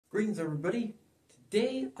Greetings everybody.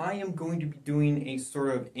 Today I am going to be doing a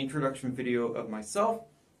sort of introduction video of myself.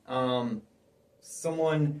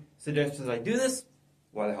 Someone suggested I do this.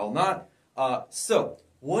 Why the hell not? So,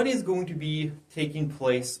 what is going to be taking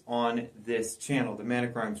place on this channel, the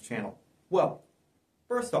Manic Rhymes channel? Well,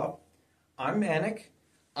 first off, I'm Manic,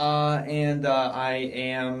 and I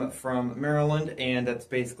am from Maryland, and that's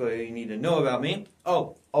basically all you need to know about me.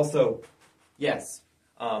 Oh, also, yes.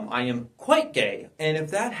 I am quite gay, and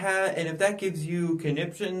if that gives you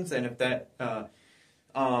conniptions, and if that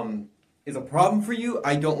is a problem for you,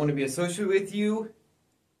 I don't want to be associated with you.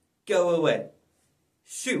 Go away.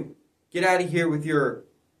 Shoo. Get out of here with your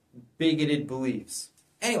bigoted beliefs.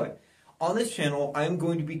 Anyway, on this channel, I'm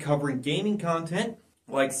going to be covering gaming content,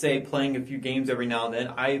 like say playing a few games every now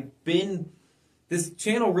and then. This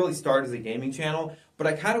channel really started as a gaming channel, but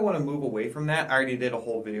I kind of want to move away from that. I already did a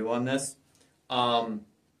whole video on this.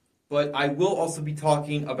 But I will also be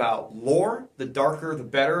talking about lore, the darker the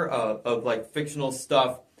better, of like fictional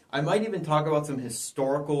stuff. I might even talk about some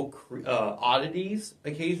historical oddities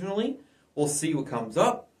occasionally. We'll see what comes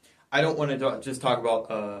up. I don't want to just talk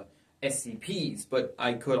about SCPs, but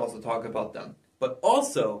I could also talk about them. But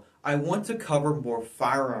also, I want to cover more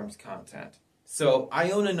firearms content. So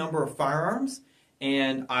I own a number of firearms,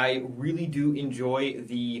 and I really do enjoy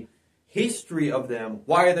the history of them,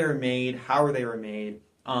 why they're made, how they were made,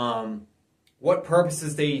 what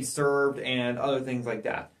purposes they served, and other things like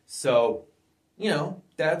that. So, you know,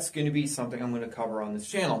 that's going to be something I'm going to cover on this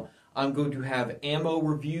channel. I'm going to have ammo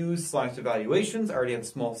reviews / evaluations. I already have a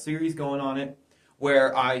small series going on it,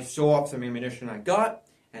 where I show off some ammunition I got,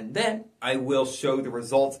 and then I will show the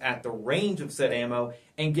results at the range of said ammo,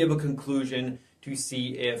 and give a conclusion to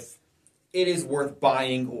see if it is worth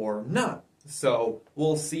buying or not. So,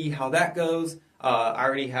 we'll see how that goes. I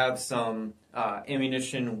already have some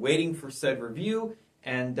ammunition waiting for said review,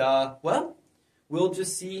 and, well, we'll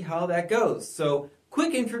just see how that goes. So,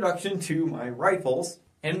 quick introduction to my rifles.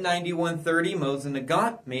 M9130 Mosin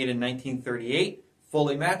Nagant, made in 1938,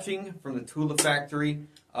 fully matching from the Tula factory.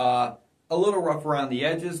 A little rough around the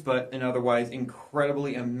edges, but in otherwise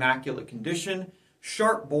incredibly immaculate condition.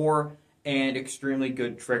 Sharp bore, and extremely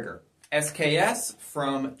good trigger. SKS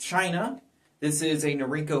from China. This is a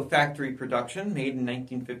Noriko factory production, made in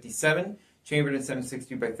 1957, chambered in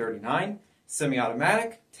 7.62x39,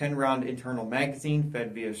 semi-automatic, 10-round internal magazine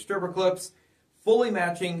fed via stripper clips, fully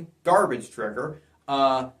matching garbage trigger,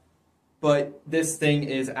 but this thing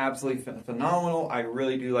is absolutely phenomenal. I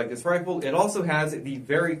really do like this rifle. It also has the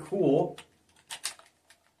very cool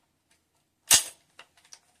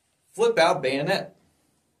flip-out bayonet.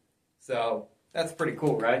 So, that's pretty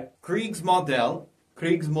cool, right? Kriegsmodell,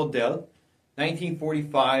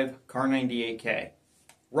 1945 Kar 98K.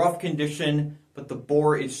 Rough condition, but the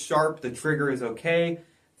bore is sharp, the trigger is okay,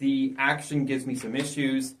 the action gives me some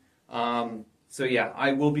issues. So yeah,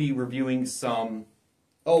 I will be reviewing some...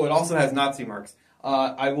 Oh, it also has Nazi marks.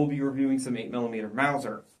 I will be reviewing some 8mm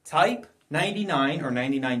Mauser. Type 99, or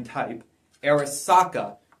 99 type,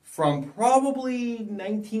 Arisaka, from probably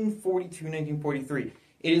 1942, 1943.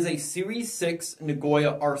 It is a Series 6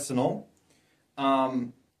 Nagoya Arsenal.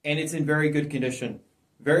 And it's in very good condition.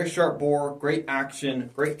 Very sharp bore, great action,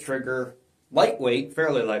 great trigger, lightweight,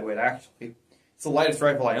 fairly lightweight actually. It's the lightest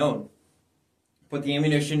rifle I own. But the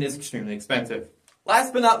ammunition is extremely expensive.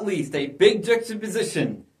 Last but not least, a big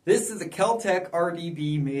juxtaposition. This is a Kel-Tec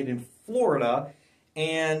RDB made in Florida,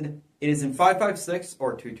 and it is in 5.56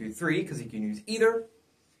 or 2.23 because you can use either.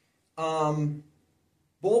 Bullpup.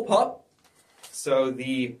 So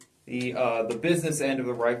the business end of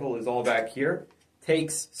the rifle is all back here.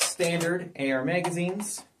 Takes standard AR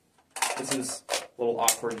magazines. This is a little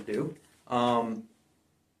awkward to do.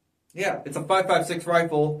 Yeah, it's a 5.56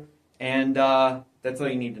 rifle, and that's all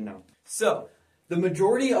you need to know. So, the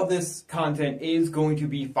majority of this content is going to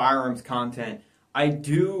be firearms content. I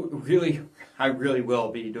really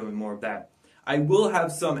will be doing more of that. I will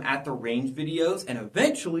have some at the range videos, and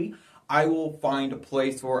eventually I will find a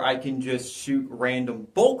place where I can just shoot random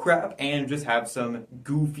bullcrap and just have some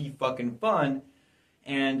goofy fucking fun.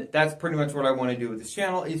 And that's pretty much what I want to do with this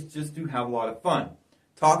channel, is just to have a lot of fun.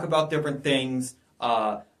 Talk about different things,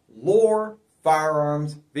 lore,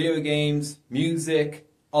 firearms, video games, music,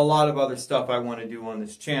 a lot of other stuff I want to do on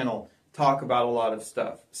this channel. Talk about a lot of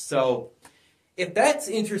stuff. So, if that's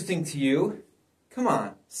interesting to you, come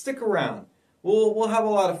on, stick around. We'll have a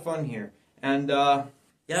lot of fun here. And,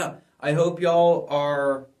 yeah, I hope y'all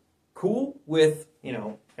are cool with, you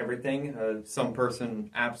know, everything. Some person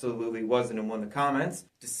absolutely wasn't in one of the comments.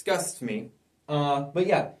 Disgusts me. But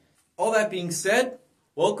yeah, all that being said,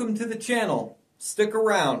 welcome to the channel. Stick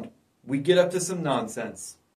around. We get up to some nonsense.